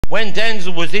when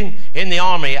Denzil was in the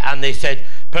army and they said,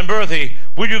 Penberthy,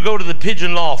 will you go to the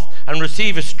pigeon loft and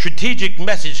receive a strategic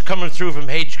message coming through from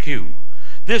HQ?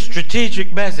 This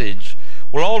strategic message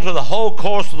will alter the whole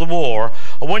course of the war.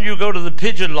 And when you go to the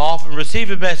pigeon loft and receive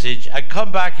a message and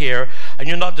come back here, and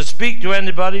you're not to speak to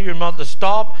anybody, you're not to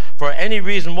stop for any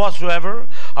reason whatsoever.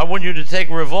 I want you to take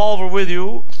a revolver with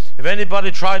you. If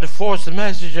anybody tried to force the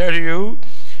message out of you,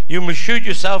 you must shoot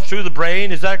yourself through the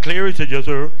brain. Is that clear? He said, yes,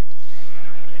 sir.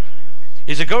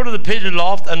 He said, go to the pigeon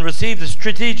loft and receive the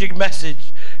strategic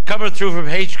message coming through from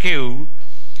HQ.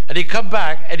 And he come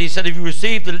back and he said, have you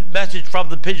received the message from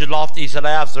the pigeon loft? He said,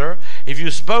 I have, sir. If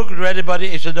you've spoken to anybody?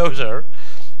 He said, no, sir.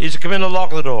 He said, come in and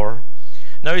lock the door.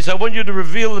 Now he said, I want you to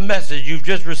reveal the message you've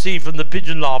just received from the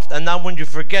pigeon loft, and now when you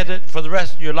forget it for the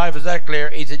rest of your life, is that clear?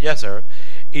 He said, yes, sir.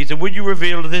 He said, would you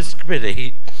reveal to this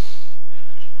committee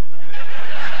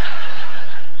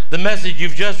the message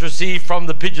you've just received from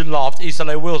the pigeon loft? He said,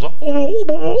 I will. So,